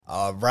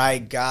All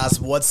right,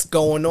 guys, what's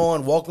going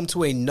on? Welcome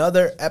to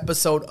another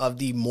episode of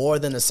the More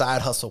Than a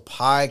Side Hustle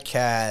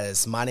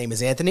podcast. My name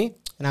is Anthony.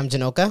 And I'm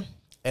Janoka.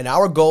 And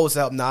our goal is to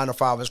help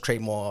 9-to-5ers create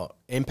more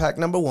impact,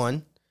 number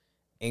one,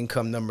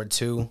 income, number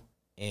two,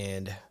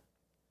 and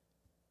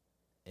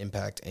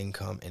impact,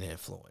 income, and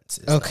influence.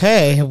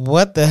 Okay,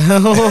 what the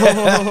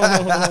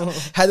hell?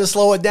 Had to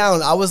slow it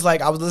down. I was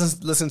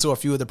listening to a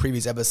few of the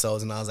previous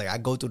episodes, and I was like, I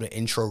go through the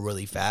intro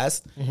really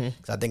fast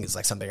because I think it's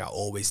like something I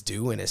always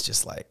do, and it's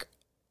just like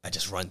I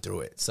just run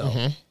through it.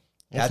 So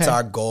that's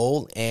our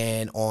goal.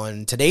 And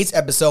on today's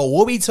episode,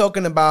 we'll be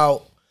talking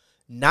about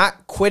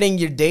not quitting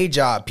your day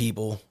job,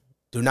 people.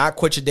 Do not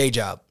quit your day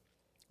job.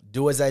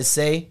 Do as I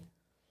say.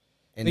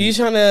 And are you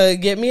trying to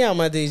get me out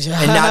my day job?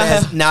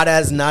 And not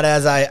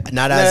as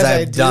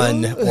I've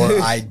done or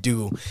I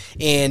do.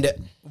 And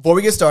before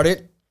we get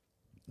started,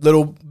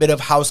 little bit of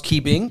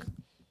housekeeping.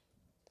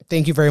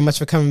 Thank you very much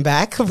for coming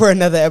back for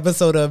another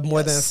episode of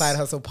More Than a Side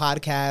Hustle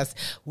podcast.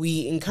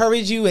 We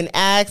encourage you and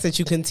ask that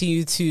you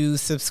continue to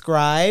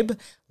subscribe,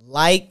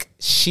 like,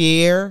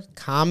 share,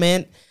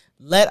 comment.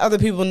 Let other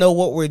people know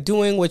what we're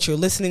doing, what you're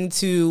listening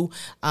to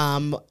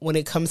when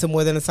it comes to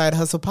More Than a Side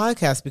Hustle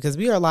podcast, because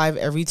we are live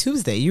every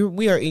Tuesday.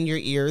 We are in your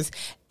ears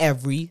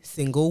every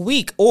single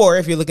week. Or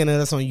if you're looking at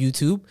us on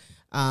YouTube,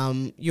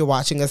 you're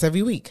watching us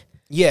every week.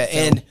 Yeah, so.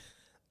 And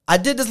I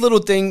did this little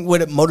thing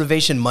with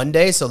Motivation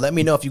Monday, so let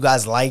me know if you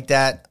guys like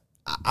that.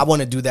 I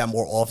want to do that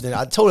more often.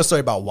 I told a story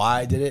about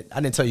why I did it.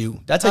 I didn't tell you.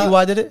 Did I tell you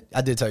why I did it?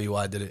 I did tell you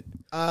why I did it.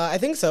 I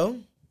think so.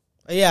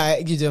 Yeah,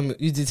 you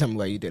did tell me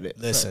why you did it.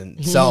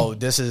 Listen, so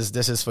this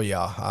is for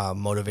y'all,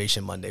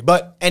 Motivation Monday.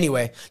 But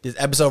anyway, this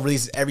episode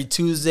releases every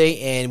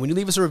Tuesday, and when you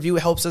leave us a review,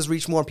 it helps us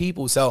reach more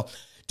people. So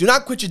do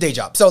not quit your day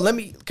job. So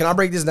can I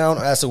break this down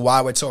as to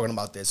why we're talking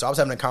about this? So I was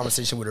having a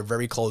conversation with a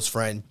very close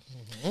friend,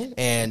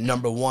 and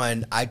number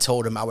one, I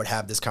told him I would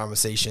have this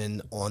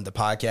conversation on the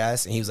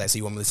podcast, and he was like, so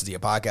you want me to listen to your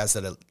podcast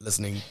instead of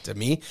listening to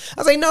me? I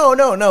was like,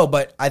 no,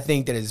 but I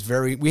think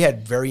that we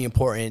had very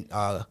important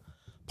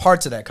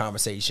parts of that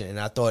conversation, and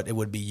I thought it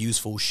would be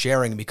useful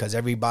sharing because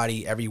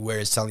everybody everywhere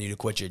is telling you to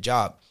quit your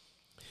job.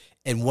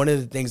 And one of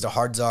the things the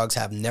hard dogs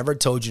have never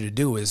told you to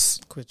do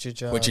is quit your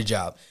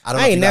job.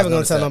 I ain't never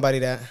gonna tell nobody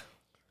that.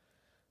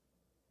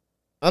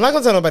 I'm not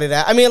gonna tell nobody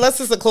that. I mean, unless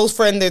it's a close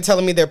friend, they're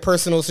telling me their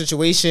personal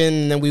situation,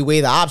 and then we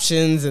weigh the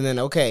options, and then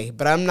okay.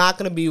 But I'm not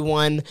gonna be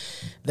one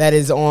that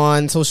is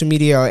on social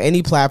media or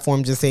any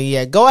platform just saying,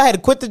 "Yeah, go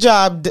ahead, quit the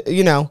job."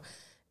 You know,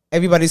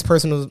 everybody's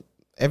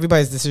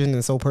decision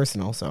is so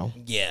personal. So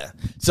yeah.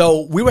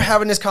 So we were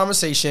having this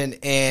conversation,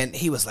 and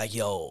he was like,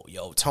 "Yo,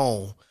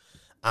 Tone,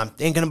 I'm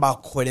thinking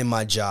about quitting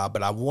my job,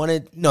 but he's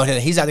not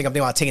thinking. I'm thinking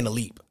about taking the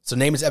leap." So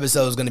name of this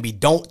episode is going to be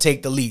 "Don't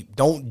Take the Leap."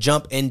 Don't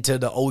jump into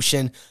the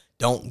ocean.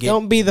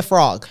 Don't be the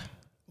frog.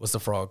 What's the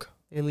frog?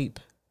 They leap.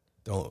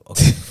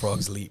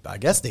 Frogs leap. I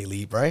guess they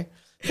leap, right?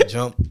 They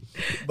jump.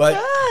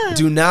 But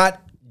do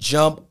not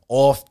jump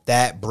off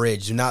that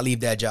bridge. Do not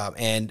leave that job.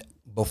 And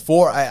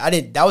before I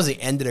didn't, that was the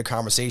end of the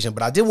conversation,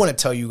 but I did want to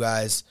tell you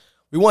guys,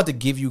 we want to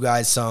give you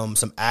guys some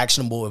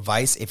actionable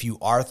advice if you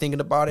are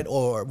thinking about it,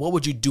 or what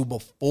would you do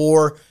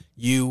before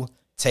you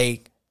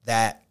take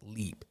that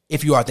leap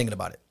if you are thinking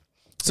about it.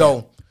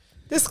 So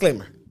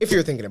disclaimer, if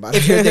you're thinking about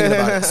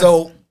it.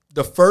 So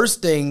the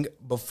first thing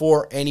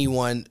before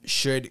anyone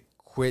should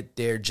quit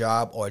their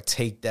job or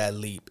take that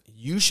leap,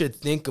 you should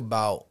think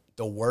about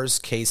the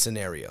worst case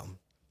scenario.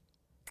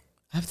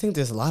 I think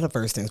there's a lot of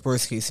first things.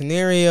 Worst case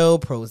scenario,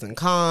 pros and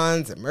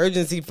cons,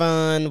 emergency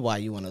fund, why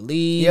you want to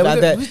leave.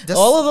 Yeah,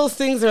 all of those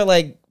things are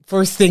like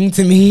first thing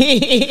to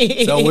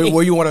me. So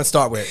where you want to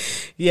start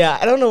with? Yeah,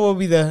 I don't know what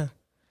would be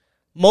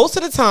most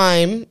of the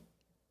time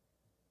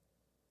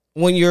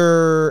when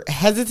you're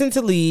hesitant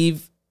to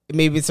leave,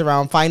 maybe it's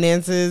around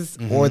finances,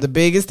 or the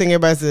biggest thing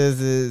everybody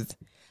says is,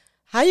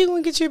 how you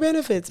going to get your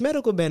benefits,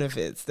 medical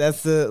benefits?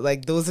 Those are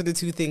the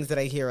two things that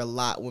I hear a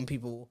lot when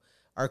people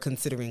are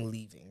considering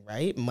leaving,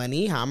 right?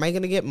 Money. How am I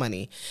going to get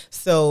money?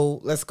 So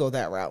let's go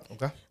that route.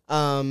 Okay.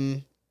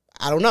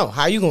 I don't know.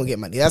 How are you going to get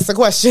money? That's the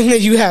question that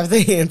you have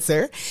to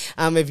answer.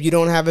 If you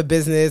don't have a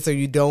business or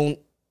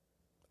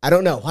I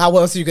don't know. How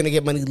else are you going to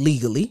get money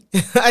legally?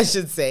 I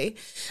should say.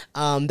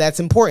 That's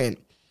important.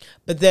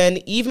 But then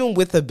even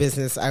with a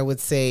business, I would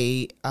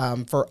say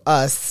for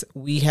us,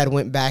 we had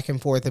went back and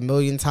forth a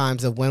million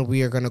times of when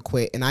we are going to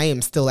quit. And I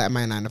am still at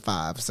my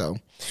 9-to-5. So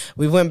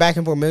we went back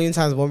and forth a million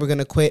times when we're going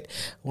to quit,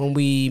 when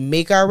we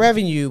make our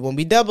revenue, when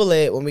we double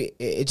it,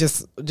 it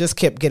just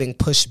kept getting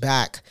pushed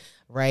back.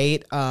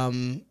 Right.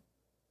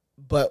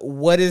 But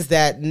what is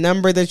that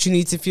number that you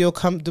need to feel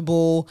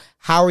comfortable?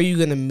 How are you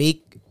going to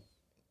make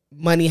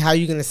money? How are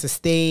you going to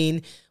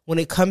sustain? When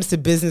it comes to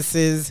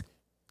businesses,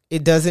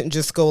 it doesn't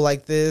just go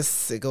like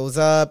this. It goes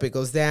up, it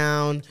goes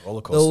down.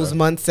 Those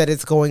months that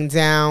it's going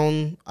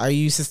down, do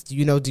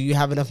you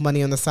have enough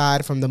money on the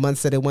side from the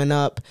months that it went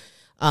up?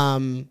 Are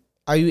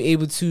you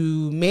able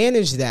to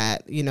manage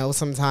that?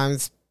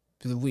 Sometimes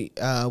we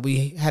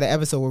had an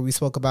episode where we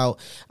spoke about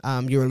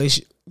your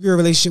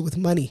relationship with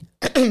money.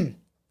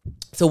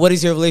 So what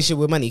is your relationship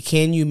with money?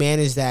 Can you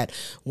manage that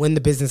when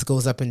the business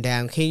goes up and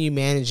down? Can you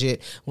manage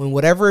it when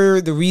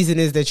whatever the reason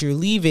is that you're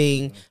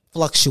leaving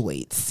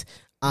fluctuates?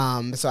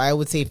 So I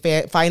would say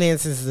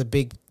finances is a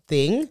big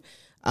thing.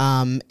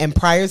 And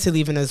prior to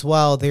leaving as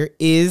well, there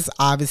is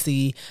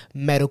obviously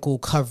medical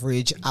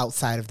coverage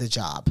outside of the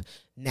job.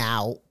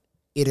 Now,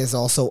 it is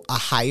also a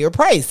higher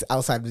price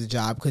outside of the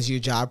job because your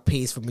job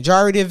pays for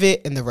majority of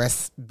it and the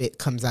rest bit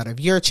comes out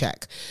of your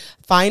check.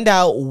 Find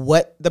out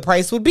what the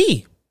price would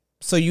be,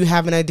 so you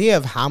have an idea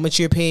of how much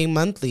you're paying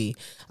monthly.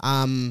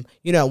 At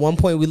one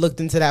point we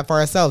looked into that for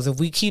ourselves. If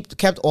we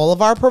kept all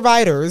of our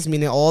providers,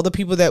 meaning all the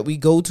people that we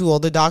go to, all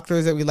the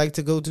doctors that we like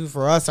to go to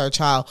for us, our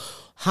child,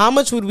 how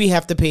much would we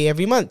have to pay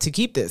every month to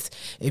keep this?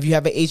 If you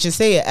have an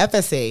HSA, a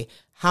FSA,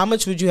 how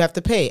much would you have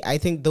to pay? I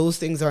think those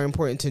things are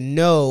important to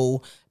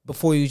know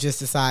before you just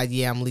decide,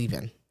 yeah, I'm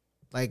leaving.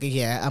 Like,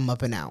 yeah, I'm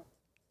up and out.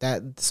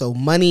 So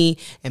money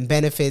and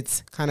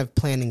benefits, kind of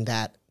planning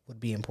that would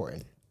be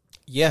important.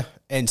 Yeah,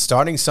 and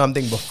starting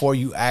something before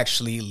you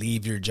actually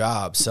leave your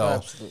job. So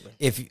Absolutely.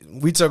 If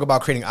we talk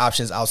about creating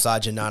options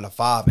outside your 9 to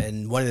 5,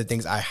 and one of the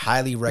things I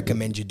highly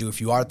recommend you do if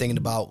you are thinking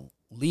about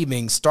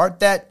leaving, start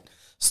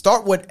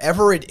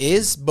whatever it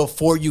is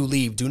before you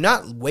leave. Do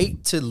not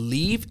wait to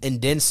leave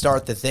and then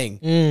start the thing,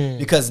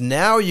 because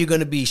now you're going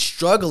to be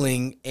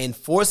struggling and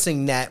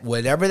forcing that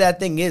whatever that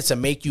thing is to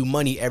make you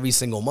money every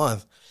single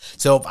month.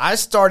 So if I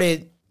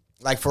started,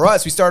 like for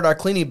us, we started our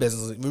cleaning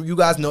business. You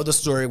guys know the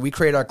story. We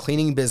created our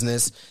cleaning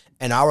business,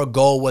 and our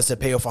goal was to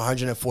pay off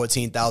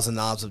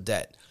 $114,000 of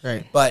debt.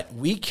 Right. But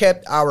we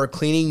kept our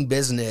cleaning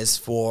business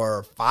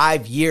for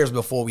 5 years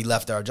before we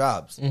left our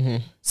jobs. Mm-hmm.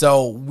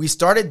 So we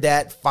started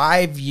that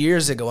 5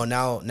 years ago, and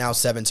now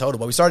 7 total.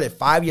 But we started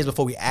 5 years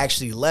before we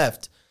actually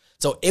left.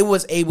 So it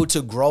was able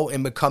to grow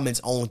and become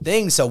its own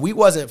thing. So we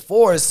wasn't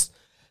forced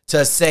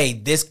to say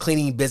this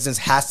cleaning business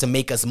has to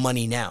make us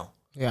money now.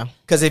 Yeah.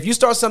 Because if you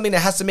start something that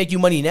has to make you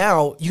money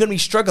now, you're gonna be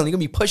struggling. You're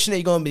gonna be pushing it.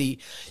 You're gonna be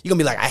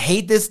like, I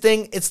hate this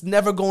thing. It's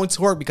never going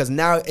to work because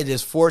now it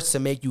is forced to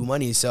make you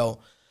money. So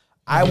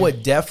I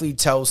would definitely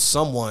tell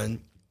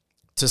someone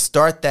to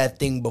start that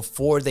thing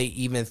before they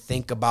even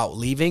think about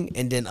leaving,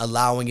 and then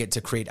allowing it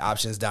to create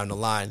options down the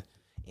line.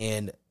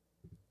 And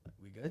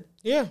we good?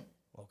 Yeah.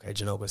 Okay,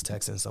 Janova's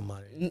texting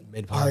somebody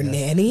mid-podcast. Our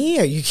nanny?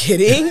 Are you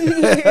kidding?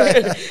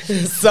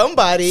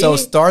 Somebody. So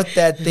start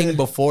that thing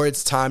before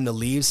it's time to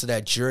leave, so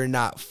that you're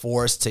not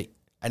forced to.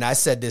 And I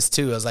said this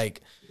too. I was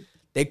like,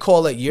 they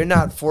call it, you're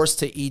not forced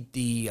to eat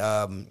the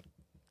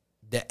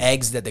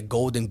eggs that the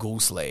golden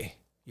goose lay.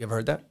 You ever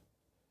heard that?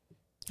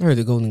 I heard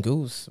the golden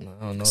goose.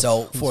 I don't know.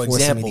 So for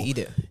example, to eat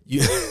it.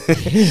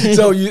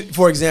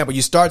 For example,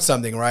 you start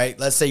something, right?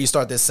 Let's say you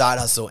start this side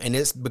hustle and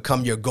it's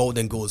become your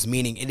golden goose,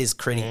 meaning it is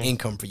creating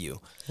income for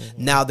you.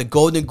 Now the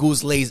golden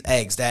goose lays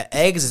eggs. That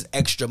eggs is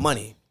extra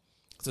money.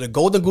 So the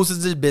golden goose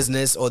is the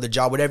business or the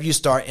job, whatever you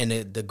start, and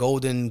the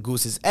golden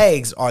goose's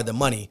eggs are the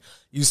money.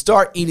 You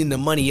start eating the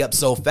money up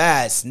so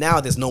fast,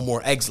 now there's no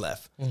more eggs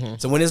left.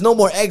 So when there's no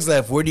more eggs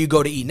left, where do you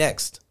go to eat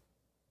next?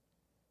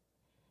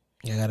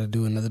 You got to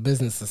do another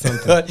business or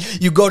something.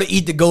 You go to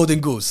eat the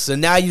golden goose. So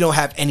now you don't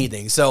have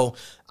anything. So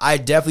I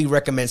definitely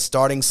recommend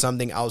starting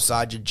something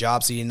outside your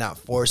job so you're not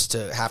forced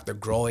to have to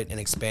grow it and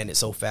expand it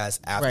so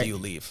fast after you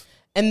leave.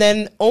 And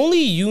then only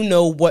you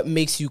know what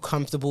makes you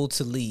comfortable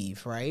to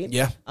leave, right?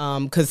 Yeah.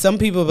 Because some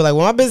people be like,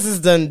 well, my business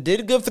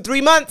did good for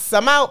 3 months.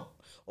 I'm out.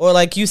 Or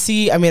like you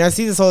see, I mean, I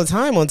see this all the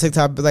time on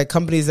TikTok, like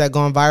companies that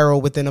gone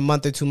viral within a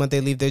month or 2 months, they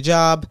leave their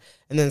job.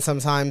 And then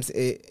sometimes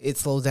it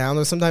slows down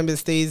or sometimes it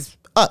stays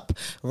up,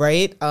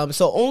 right?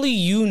 So only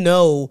you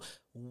know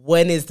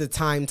when is the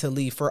time to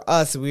leave. For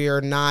us, we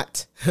are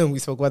not, we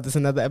spoke about this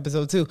in another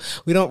episode too,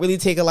 we don't really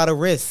take a lot of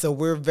risks. So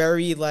we're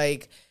very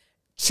like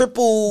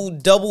triple,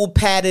 double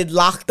padded,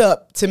 locked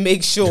up to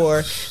make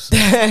sure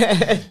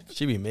that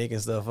she be making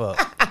stuff up.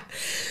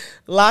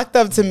 Locked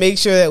up to make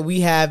sure that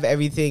we have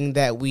everything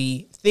that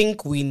we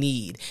think we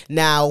need.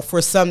 Now,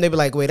 for some, they be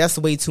like, wait, that's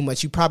way too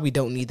much. You probably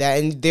don't need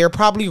that. And they're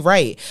probably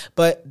right,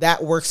 but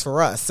that works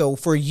for us. So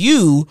for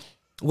you,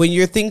 when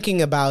you're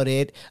thinking about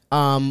it,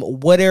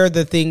 what are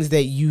the things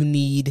that you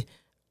need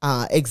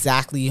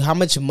exactly? How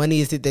much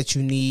money is it that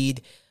you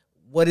need?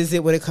 What is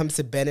it when it comes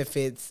to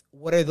benefits?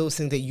 What are those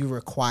things that you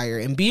require?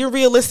 And being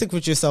realistic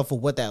with yourself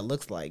of what that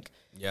looks like.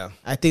 Yeah.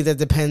 I think that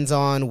depends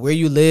on where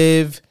you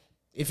live,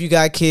 if you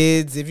got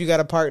kids, if you got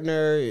a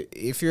partner,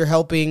 if you're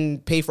helping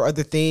pay for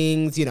other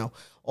things, you know,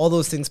 all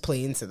those things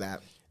play into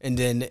that. And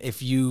then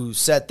if you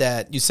set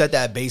that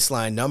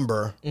baseline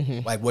number,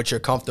 like what you're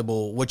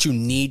comfortable, what you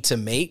need to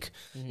make,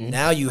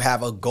 now you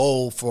have a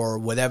goal for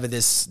whatever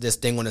this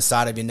thing on the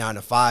side of your 9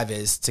 to 5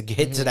 is to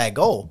get to that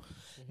goal.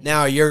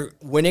 Now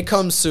when it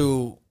comes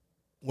to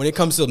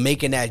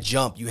making that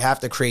jump, you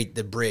have to create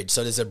the bridge.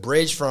 So there's a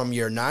bridge from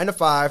your 9 to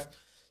 5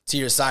 to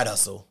your side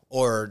hustle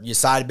or your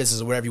side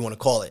business or whatever you want to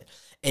call it.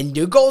 And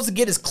your goal is to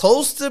get as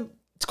close to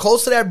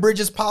close to that bridge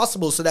as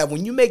possible so that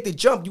when you make the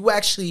jump, you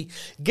actually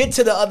get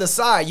to the other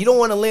side. You don't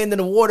want to land in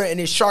the water and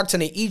there's sharks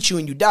and they eat you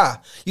and you die.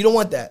 You don't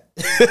want that.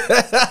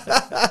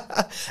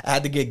 I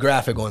had to get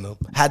graphic on them.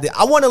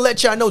 I want to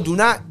let y'all know, do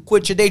not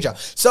quit your day job.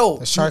 So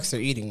The sharks are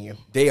eating you.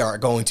 they are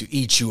going to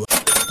eat you.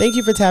 Thank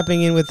you for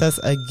tapping in with us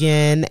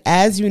again.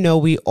 As you know,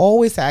 we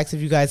always ask if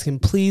you guys can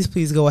please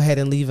go ahead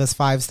and leave us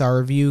 5-star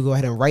review. Go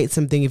ahead and write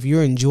something if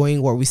you're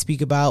enjoying what we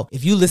speak about.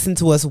 If you listen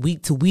to us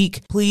week to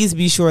week, please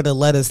be sure to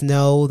let us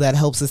know. That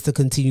helps us to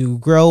continue to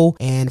grow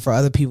and for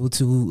other people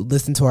to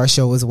listen to our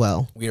show as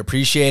well. We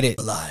appreciate it.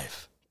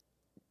 Alive.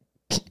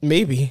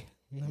 Maybe.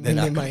 They're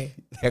not going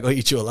to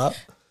eat you alive.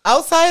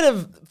 Outside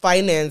of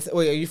finance,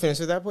 wait, are you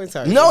finished with that point?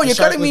 Sorry. No, The you're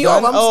shark cutting was me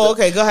done? off.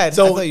 Okay, go ahead. I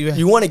So thought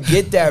you want to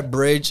get that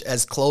bridge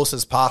as close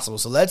as possible.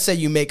 So let's say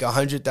you make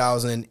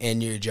 $100,000 in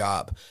your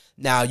job.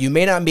 Now you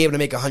may not be able to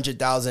make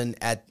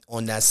 $100,000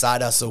 on that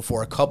side hustle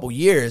for a couple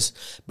years,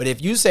 but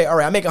if you say, all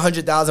right, I make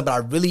 $100,000, but I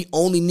really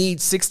only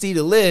need 60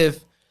 to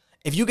live.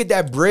 If you get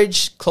that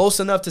bridge close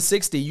enough to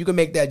 60, you can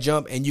make that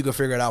jump and you can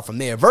figure it out from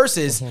there.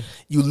 Versus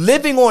you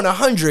living on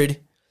 100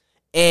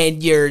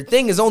 and your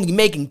thing is only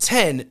making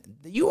 10.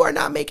 You are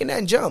not making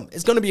that jump.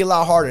 It's going to be a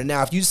lot harder.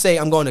 Now, if you say,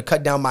 I'm going to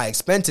cut down my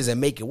expenses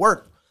and make it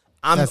work,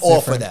 That's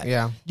all for that.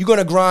 Yeah. You're going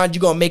to grind.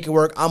 You're going to make it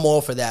work. I'm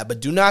all for that. But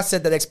do not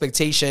set that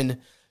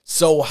expectation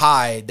so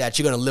high that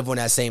you're going to live on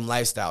that same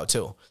lifestyle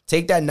too.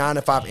 Take that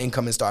 9-to-5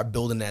 income and start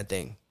building that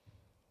thing.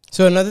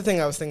 So another thing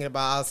I was thinking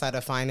about outside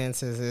of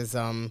finances is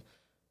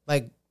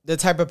like the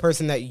type of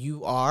person that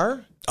you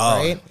are,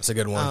 right? That's a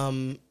good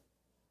one.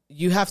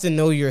 You have to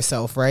know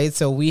yourself, right?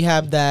 So we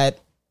have that.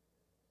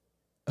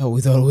 Oh,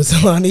 we thought it was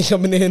Alani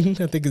coming in.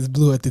 I think it's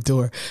Blue at the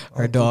door.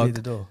 Our dog.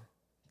 The door.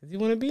 Does he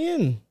want to be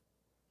in?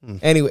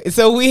 Anyway,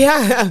 so we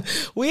have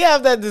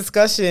that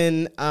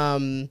discussion.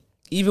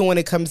 Even when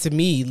it comes to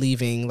me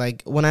leaving,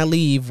 like when I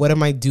leave, what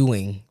am I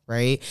doing,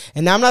 right?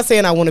 And now I'm not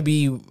saying I want to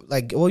be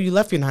like, well, you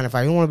left your 9 to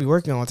 5. You don't want to be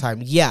working all the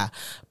time. Yeah,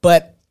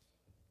 but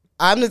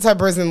I'm the type of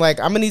person like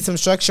I'm gonna need some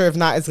structure. If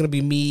not, it's gonna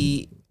be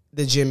me,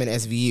 the gym, and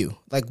SVU.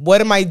 Like, what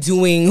am I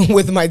doing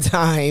with my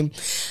time?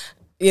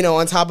 You know,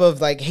 on top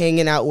of like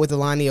hanging out with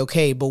Alani,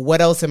 okay, but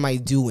what else am I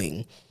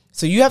doing?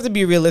 So you have to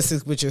be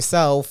realistic with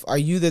yourself. Are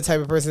you the type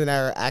of person that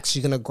are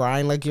actually going to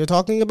grind like you're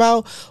talking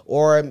about?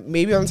 Or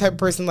maybe I'm the type of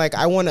person like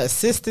I want to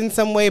assist in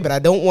some way, but I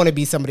don't want to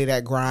be somebody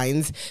that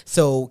grinds.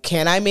 So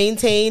can I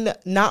maintain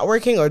not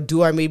working, or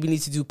do I maybe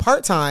need to do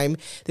part-time?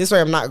 This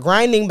way I'm not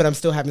grinding, but I'm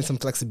still having some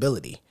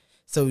flexibility.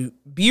 So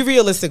be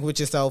realistic with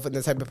yourself and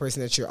the type of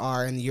person that you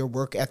are and your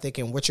work ethic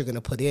and what you're going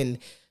to put in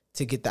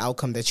to get the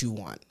outcome that you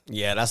want.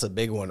 Yeah, that's a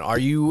big one. Are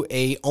you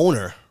a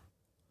owner?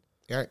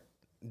 Right.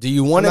 Do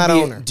you want to be?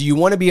 Owner. Do you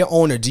want to be an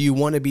owner? Do you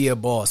want to be a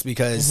boss?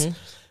 Because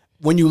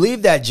when you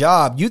leave that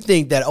job, you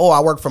think that, oh,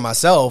 I work for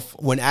myself.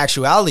 When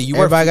actuality,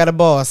 Everybody got a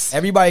boss.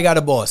 Everybody got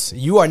a boss.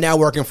 You are now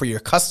working for your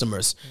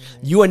customers.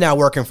 You are now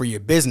working for your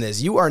business.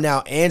 You are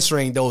now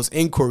answering those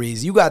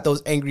inquiries. You got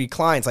those angry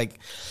clients. Like,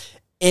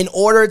 in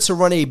order to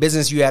run a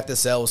business, you have to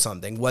sell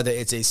something. Whether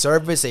it's a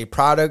service, a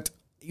product,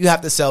 you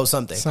have to sell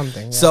something.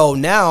 Yeah. So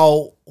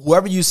now,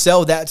 whoever you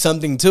sell that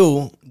something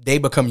to, they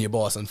become your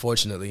boss,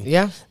 unfortunately.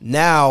 Yeah.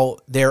 Now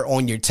they're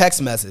on your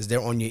text message.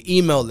 They're on your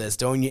email list.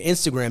 They're on your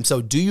Instagram.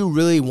 So do you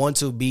really want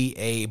to be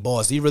a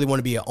boss? Do you really want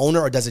to be an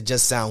owner, or does it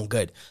just sound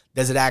good?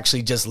 Does it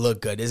actually just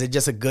look good? Is it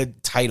just a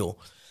good title?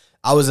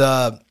 I went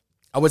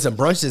to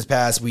brunch this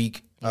past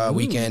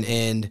weekend,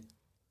 and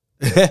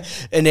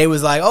and they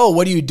was like, oh,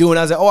 what do you do? And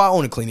I was like, oh, I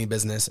own a cleaning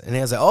business. And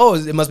they was like, oh,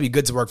 it must be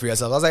good to work for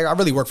yourself. I was like, I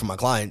really work for my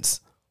clients.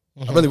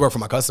 I really work for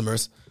my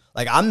customers.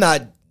 Like, I'm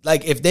not,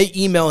 like, if they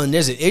email and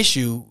there's an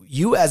issue,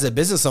 you as a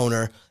business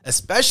owner,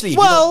 especially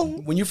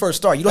if when you first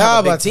start, you don't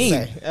have a big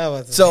team.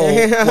 So,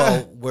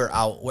 well, we're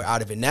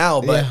out of it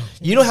now, but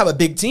you don't have a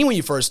big team when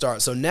you first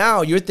start. So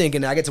now you're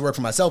thinking, I get to work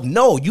for myself.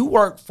 No, you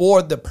work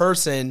for the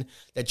person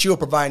that you're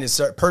providing,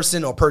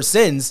 person or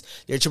persons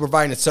that you're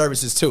providing the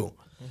services to.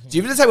 So if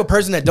you're the type of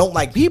person that don't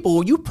like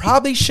people, you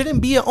probably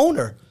shouldn't be an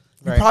owner.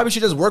 You probably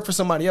should just work for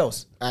somebody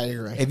else. I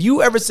agree. If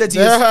you ever said to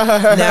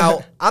yourself,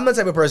 now, I'm the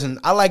type of person,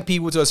 I like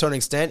people to a certain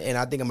extent, and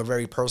I think I'm a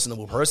very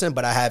personable person,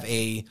 but I have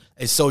a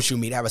social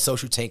media, I have a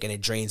social tank, and it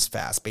drains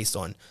fast based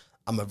on,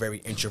 I'm a very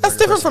introverted That's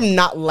different person. from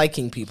not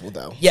liking people,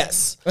 though.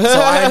 Yes. So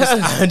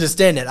I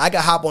understand that. I could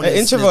hop on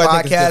this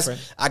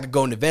podcast, I could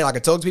go in the event, I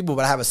could talk to people,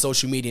 but I have a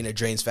social media and it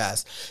drains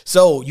fast.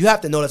 So you have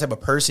to know the type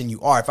of person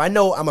you are. If I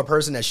know I'm a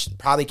person that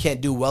probably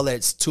can't do well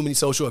at too many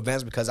social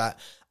events because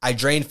I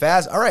drain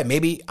fast, all right,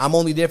 maybe I'm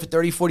only there for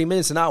 30, 40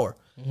 minutes, an hour.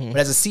 But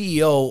as a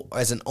CEO,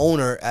 as an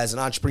owner, as an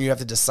entrepreneur, you have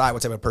to decide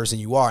what type of person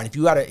you are. And if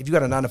you got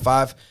a 9 to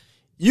 5,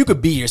 you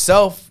could be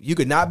yourself, you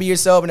could not be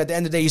yourself, and at the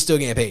end of the day, you're still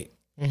getting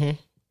paid.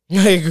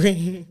 I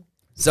agree.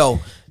 So,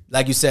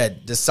 like you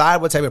said,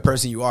 decide what type of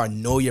person you are.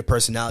 Know your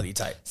personality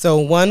type. So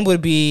one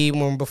would be,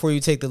 before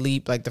you take the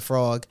leap, like the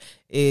frog,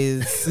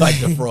 is like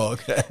the frog.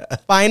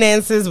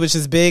 finances, which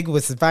is big,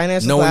 which is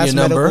financial, knowing your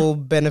number, medical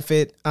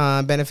benefits,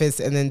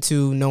 and then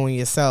 2, knowing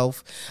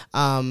yourself.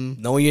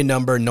 Knowing your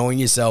number, knowing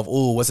yourself.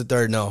 Ooh, what's the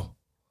third no?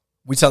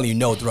 We telling you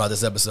no throughout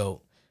this episode.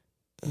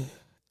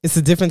 It's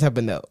a different type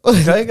of no.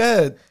 Okay,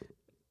 good.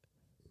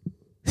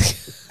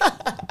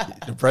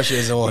 The pressure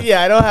is on.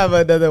 Yeah, I don't have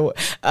another one.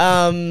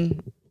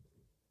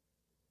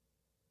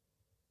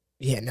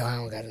 Yeah, no, I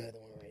don't got another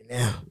one right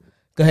now.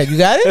 Go ahead, you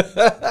got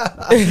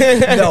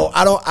it? No,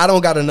 I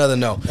don't got another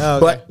no. Oh,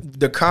 okay.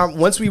 But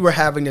once we were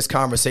having this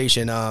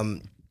conversation,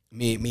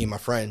 me and my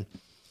friend,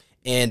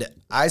 and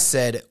I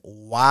said,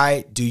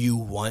 "Why do you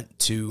want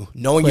to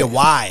knowing your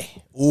why?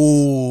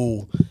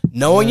 Ooh,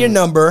 knowing your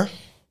number,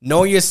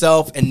 knowing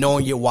yourself, and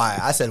knowing your why."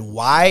 I said,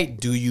 "Why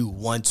do you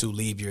want to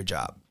leave your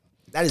job?"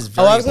 That is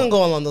very. I was going to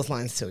go along those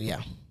lines too.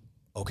 Yeah.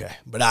 Okay,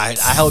 but I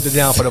held it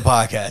down for the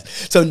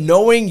podcast. So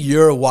knowing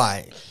your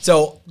why.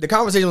 So the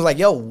conversation was like,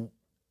 "Yo,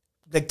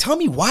 like, tell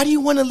me, why do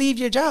you want to leave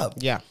your job?"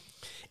 Yeah.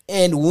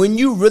 And when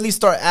you really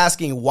start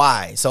asking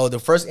why, so the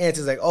first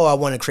answer is like, "Oh, I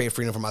want to create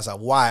freedom for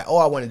myself." Why? "Oh,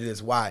 I want to do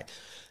this." Why?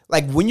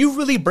 Like, when you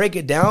really break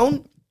it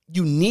down,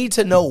 you need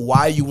to know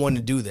why you want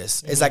to do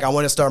this. It's like, I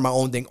want to start my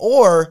own thing.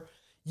 Or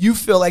you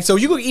feel like, so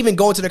you could even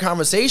go into the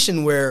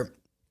conversation where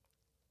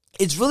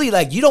it's really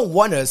like you don't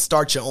want to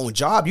start your own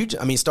job.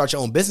 Start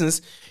your own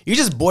business. You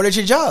just bored at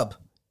your job.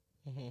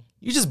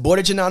 You just bored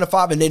at your 9 to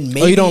 5, and then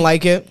maybe, Or you don't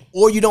like it.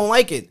 Or you don't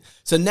like it.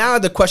 So now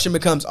the question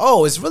becomes,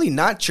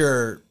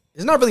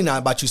 it's not really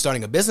about you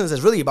starting a business.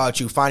 It's really about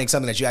you finding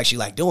something that you actually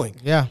like doing.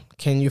 Yeah.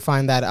 Can you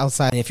find that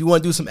outside? And if you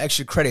want to do some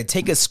extra credit,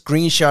 take a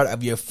screenshot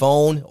of your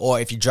phone, or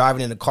if you're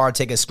driving in the car,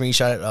 take a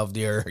screenshot of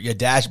your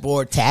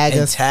dashboard. Tag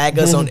us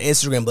on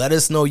Instagram. Let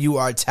us know you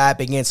are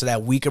tapping in so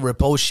that we can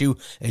repost you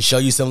and show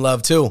you some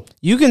love too.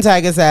 You can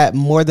tag us at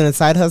More Than a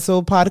Side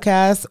Hustle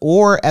podcast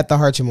or at the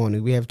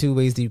Harchimony. We have 2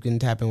 ways that you can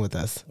tap in with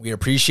us. We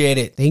appreciate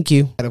it. Thank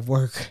you. Out of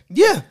work.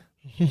 Yeah.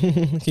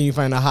 Can you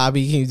find a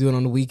hobby? Can you do it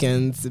on the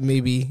weekends?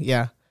 Maybe.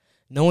 Yeah.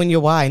 Knowing your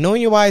why.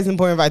 Knowing your why is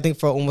important, I think,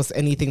 for almost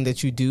anything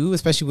that you do,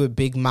 especially with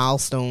big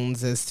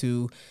milestones as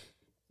to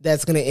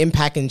that's going to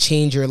impact and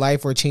change your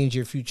life or change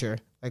your future.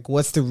 Like,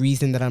 what's the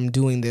reason that I'm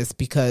doing this?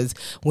 Because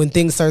when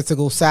things start to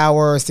go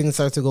sour or things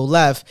start to go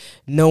left,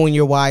 knowing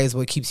your why is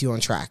what keeps you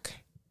on track.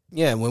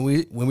 Yeah, when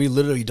we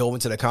literally dove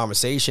into the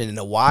conversation and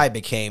the why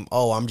became,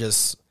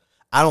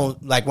 I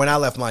don't like when I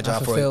left my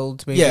job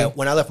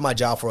when I left my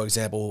job, for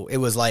example, it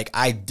was like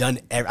I've done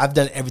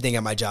everything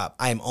at my job.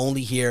 I am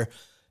only here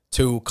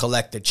to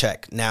collect the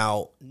check.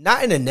 Now,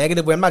 not in a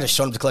negative way. I'm not just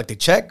showing up to collect the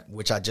check,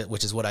 which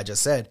is what I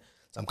just said.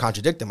 So I'm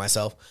contradicting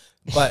myself.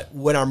 But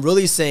what I'm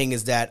really saying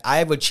is that I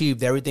have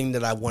achieved everything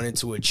that I wanted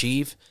to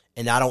achieve,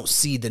 and I don't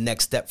see the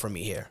next step for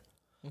me here.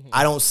 Mm-hmm.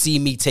 I don't see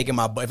me taking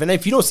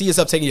if you don't see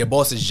yourself taking your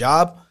boss's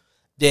job,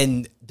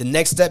 then the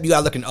next step, you got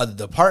to look in other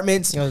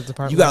departments. You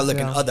got to look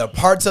in other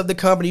parts of the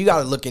company. You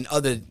got to look in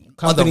other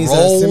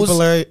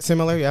roles.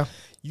 Similar, yeah.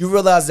 You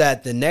realize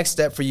that the next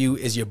step for you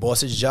is your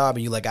boss's job,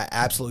 and you're like, I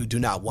absolutely do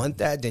not want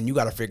that, then you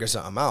got to figure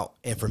something out.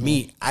 And for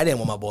me, I didn't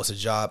want my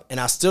boss's job, and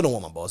I still don't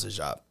want my boss's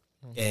job.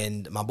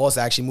 And my boss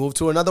actually moved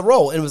to another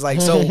role. And it was like,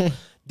 so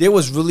there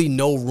was really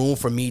no room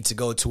for me to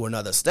go to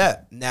another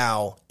step.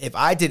 Now, if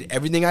I did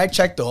everything I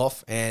checked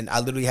off, and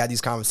I literally had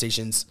these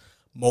conversations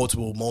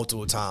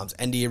multiple times,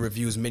 end of year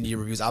reviews, mid year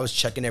reviews, I was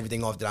checking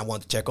everything off that I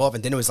wanted to check off.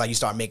 And then it was like, you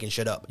start making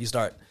shit up. You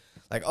start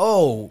like,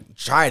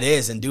 try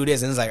this and do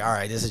this. And it's like, all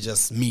right, this is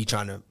just me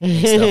trying to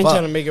make stuff up.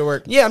 Trying to make it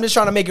work. Yeah, I'm just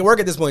trying to make it work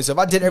at this point. So if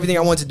I did everything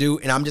I want to do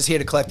and I'm just here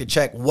to collect a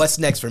check, what's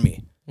next for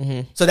me?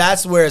 Mm-hmm. So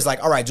that's where it's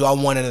like, all right, do I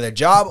want another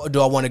job or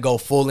do I want to go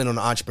full in on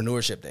the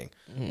entrepreneurship thing?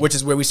 Mm-hmm. Which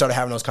is where we started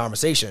having those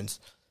conversations.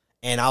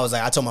 And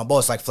I told my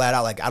boss, like, flat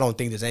out, like, I don't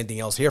think there's anything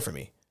else here for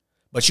me.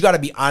 But you got to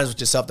be honest with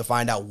yourself to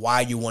find out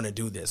why you want to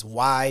do this,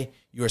 why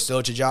you're still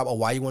at your job, or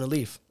why you want to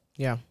leave.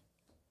 Yeah.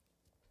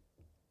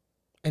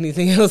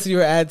 Anything else you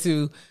would add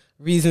to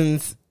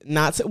reasons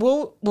not to?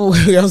 Well, I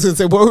was going to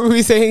say, what were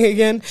we saying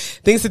again?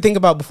 Things to think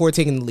about before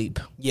taking the leap.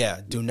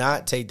 Yeah, do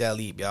not take that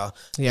leap, y'all.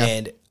 Yeah.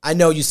 And I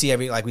know you see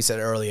like we said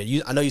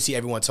earlier, I know you see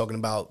everyone talking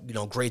about,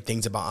 great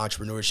things about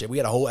entrepreneurship. We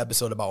had a whole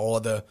episode about all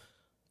the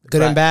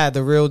good and bad,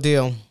 the real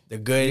deal. The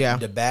good,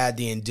 the bad,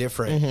 the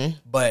indifferent. Mm-hmm.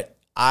 But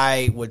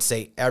I would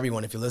say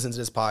everyone, if you listen to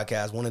this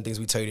podcast, one of the things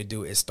we tell you to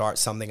do is start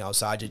something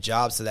outside your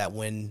job so that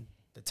when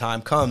the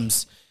time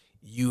comes,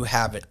 you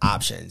have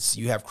options.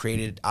 You have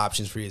created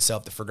options for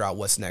yourself to figure out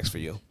what's next for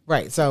you.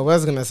 Right. So what I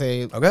was going to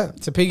say, to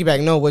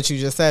piggyback, what you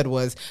just said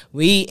was,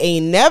 we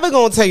ain't never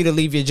going to tell you to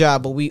leave your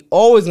job, but we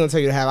always going to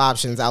tell you to have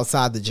options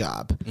outside the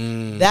job.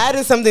 That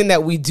is something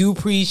that we do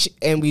preach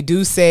and we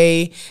do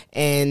say.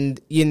 And,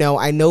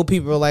 I know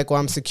people are like, well,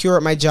 I'm secure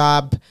at my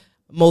job.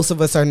 Most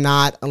of us are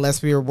not,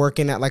 unless we are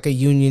working at like a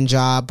union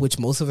job, which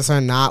most of us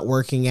are not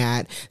working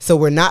at. So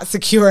we're not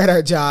secure at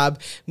our job,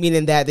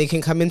 meaning that they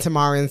can come in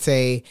tomorrow and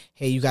say,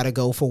 hey, you got to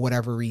go for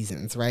whatever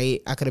reasons,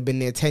 right? I could have been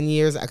there 10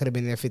 years. I could have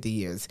been there 50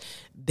 years.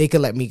 They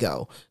could let me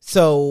go.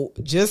 So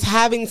just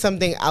having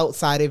something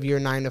outside of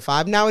your 9 to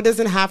 5. Now, it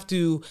doesn't have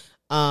to,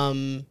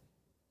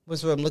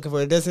 what's what I'm looking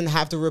for? It doesn't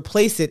have to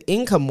replace it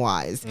income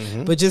wise,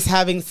 but just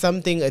having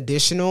something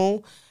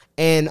additional.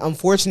 And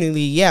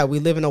unfortunately, yeah, we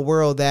live in a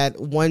world that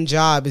one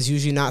job is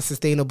usually not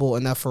sustainable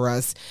enough for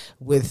us,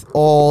 with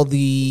all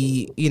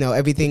the,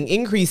 everything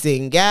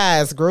increasing,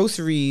 gas,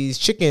 groceries,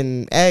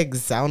 chicken,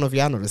 eggs. I don't know if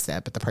y'all noticed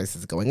that, but the price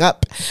is going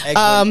up. Eggs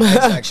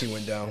actually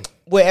went down.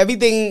 With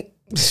everything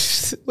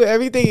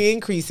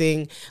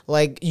increasing,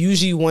 like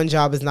usually one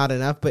job is not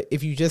enough. But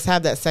if you just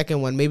have that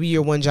second one, maybe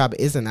your one job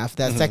is enough.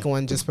 That second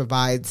one just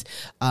provides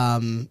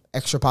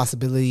extra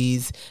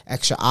possibilities,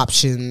 extra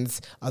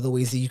options, other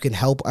ways that you can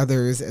help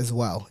others as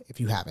well if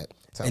you have it.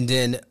 So. And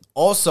then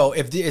also,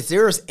 if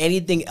there's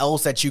anything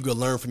else that you could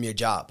learn from your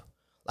job,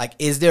 like,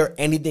 is there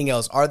anything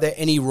else? Are there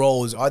any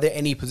roles? Are there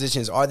any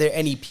positions? Are there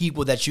any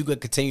people that you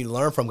could continue to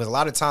learn from? Because a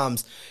lot of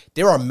times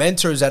there are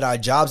mentors at our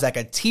jobs that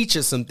could teach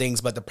us some things,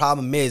 but the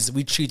problem is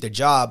we treat the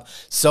job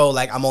so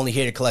like I'm only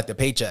here to collect a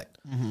paycheck.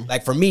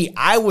 Like for me,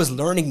 I was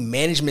learning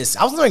management.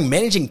 I was learning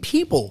managing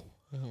people,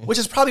 which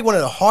is probably one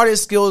of the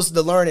hardest skills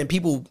to learn, and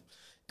people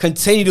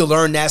continue to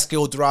learn that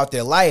skill throughout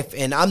their life.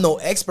 And I'm no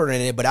expert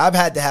in it, but I've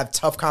had to have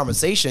tough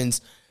conversations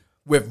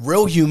with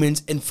real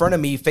humans in front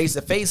of me face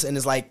to face. And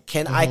it's like,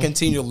 can I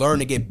continue to learn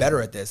to get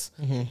better at this?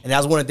 And that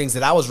was one of the things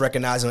that I was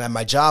recognizing at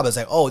my job. Is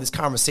like, oh, this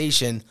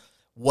conversation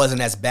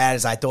wasn't as bad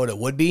as I thought it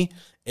would be.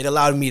 It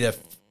allowed me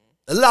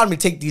to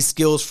take these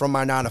skills from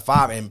my 9 to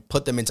 5 and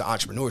put them into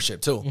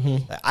entrepreneurship too.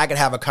 Like, I could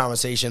have a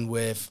conversation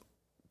with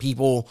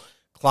people,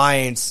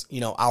 clients,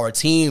 our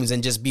teams,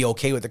 and just be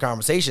okay with the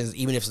conversations,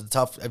 even if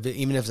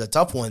it's a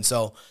tough one.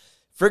 So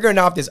figuring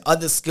out if there's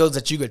other skills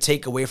that you could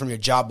take away from your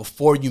job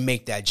before you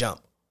make that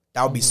jump.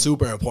 That would be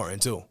super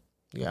important too.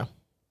 Yeah.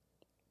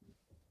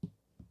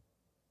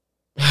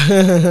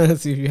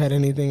 See if you had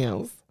anything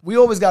else. We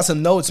always got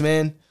some notes,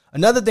 man.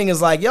 Another thing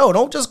is like, yo,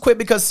 don't just quit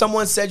because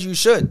someone said you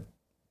should.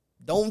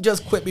 Don't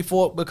just quit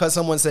because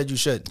someone said you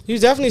should. You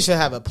definitely should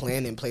have a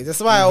plan in place. That's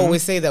why I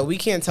always say that we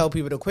can't tell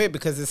people to quit,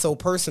 because it's so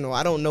personal.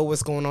 I don't know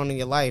what's going on in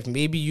your life.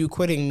 Maybe you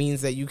quitting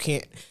means that you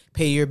can't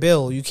pay your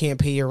bill, you can't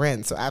pay your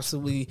rent. So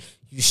absolutely,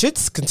 you should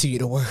continue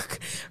to work,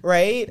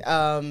 right?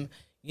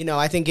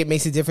 I think it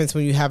makes a difference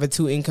when you have a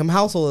 2-income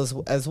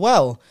household as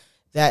well.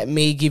 That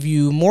may give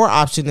you more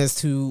option as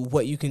to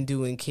what you can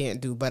do and can't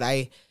do. But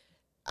I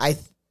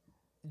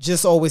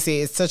just always say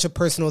it's such a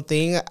personal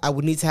thing. I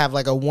would need to have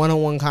like a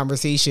one-on-one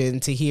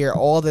conversation to hear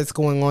all that's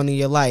going on in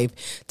your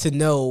life to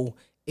know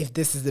if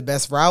this is the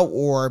best route,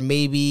 or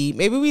maybe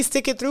we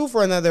stick it through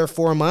for another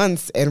 4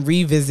 months and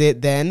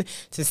revisit then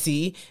to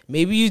see.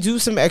 Maybe you do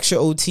some extra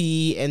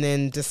OT and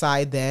then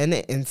decide then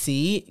and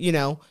see,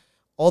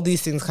 all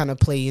these things kind of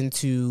play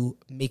into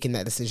making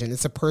that decision.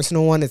 It's a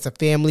personal one. It's a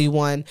family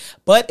one,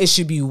 but it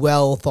should be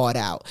well thought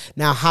out.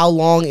 Now, how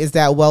long is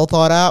that well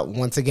thought out?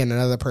 Once again,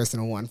 another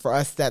personal one. For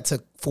us, that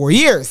took 4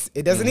 years.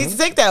 It doesn't need to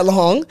take that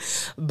long,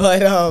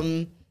 but,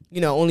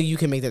 only you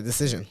can make that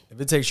decision.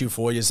 If it takes you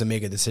 4 years to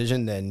make a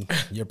decision, then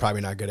you're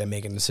probably not good at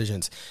making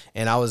decisions.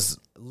 And I was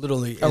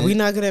literally... Are we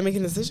not good at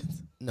making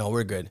decisions? No,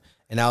 we're good.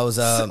 And I was...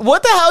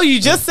 what the hell? You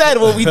just said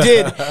what we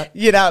did.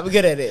 You're not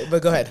good at it,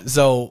 but go ahead.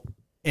 So...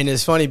 And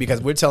it's funny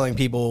because we're telling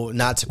people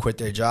not to quit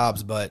their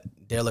jobs, but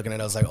they're looking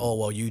at us like, oh,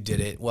 well, you did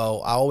it.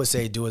 Well, I always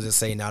say, do as I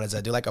say, not as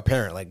I do. Like a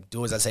parent, like,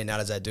 do as I say, not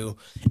as I do.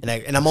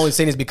 And I'm only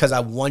saying this because I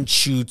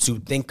want you to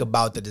think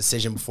about the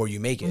decision before you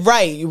make it.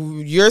 Right.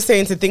 You're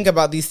saying to think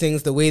about these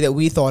things the way that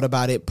we thought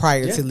about it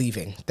prior to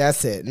leaving.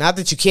 That's it. Not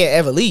that you can't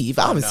ever leave.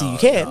 Obviously, you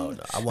can. No.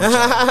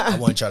 I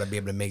want y'all to be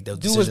able to make those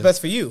decisions. Do what's best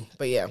for you.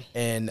 But yeah.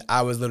 And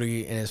I was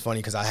literally, and it's funny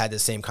because I had the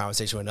same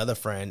conversation with another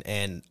friend,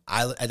 and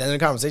at the end of the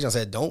conversation, I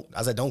said,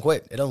 don't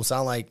quit. It don't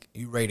sound like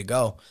you ready to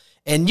go.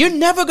 And you're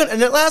never going to,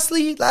 and last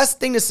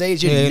thing to say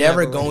is you're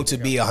never going to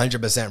be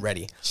 100%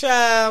 ready.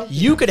 Ciao.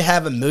 You could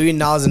have $1 million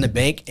in the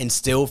bank and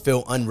still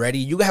feel unready.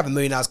 You could have $1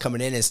 million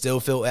coming in and still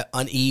feel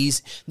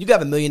unease. You could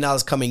have $1 million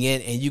coming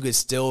in and you could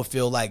still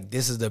feel like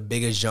this is the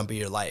biggest jump of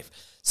your life.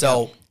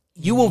 So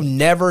you will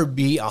never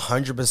be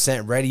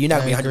 100% ready. You're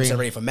not going to be 100%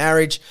 ready for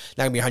marriage.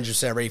 You're not going to be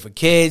 100% ready for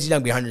kids. You're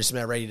not going to be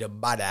 100% ready to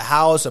buy that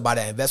house or buy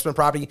that investment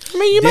property. I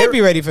mean, you might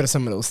be ready for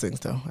some of those things,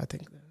 though, I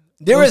think.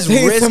 There is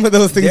risk. Some of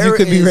those things you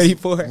could be ready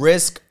for.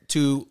 Risk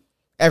to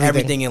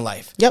everything in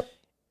life. Yep.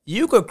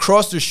 You could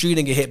cross the street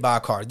and get hit by a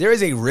car. There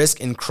is a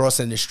risk in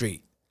crossing the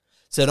street.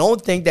 So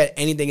don't think that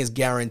anything is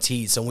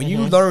guaranteed. So when you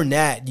learn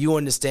that, you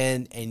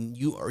understand, and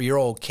you're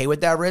okay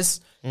with that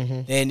risk,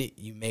 then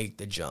you make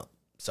the jump.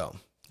 So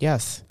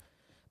yes.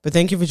 But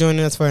thank you for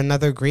joining us for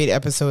another great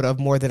episode of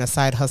More Than a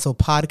Side Hustle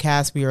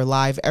podcast. We are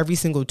live every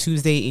single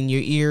Tuesday in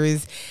your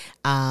ears.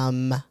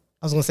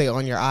 I was going to say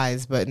on your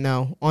eyes, but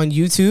no, on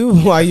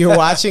YouTube while you're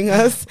watching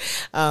us.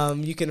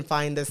 You can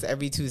find us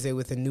every Tuesday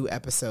with a new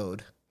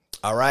episode.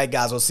 All right,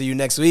 guys. We'll see you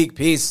next week.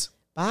 Peace.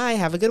 Bye.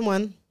 Have a good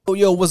one.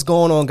 Yo, what's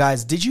going on,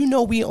 guys? Did you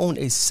know we own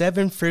a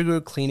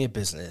 7-figure cleaning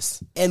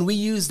business? And we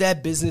use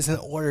that business in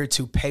order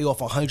to pay off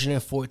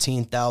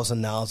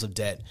 $114,000 of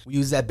debt. We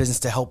use that business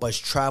to help us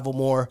travel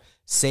more,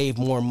 save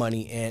more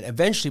money, and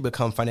eventually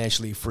become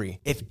financially free.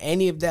 If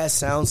any of that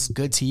sounds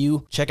good to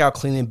you, check out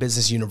Cleaning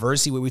Business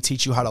University, where we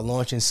teach you how to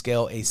launch and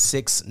scale a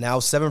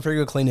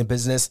 7-figure cleaning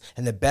business.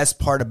 And the best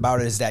part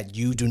about it is that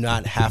you do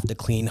not have to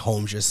clean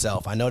homes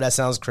yourself. I know that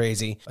sounds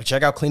crazy, but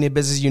check out Cleaning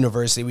Business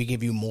University. We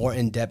give you more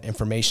in-depth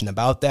information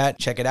about that.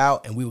 Check it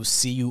out, and we will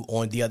see you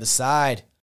on the other side.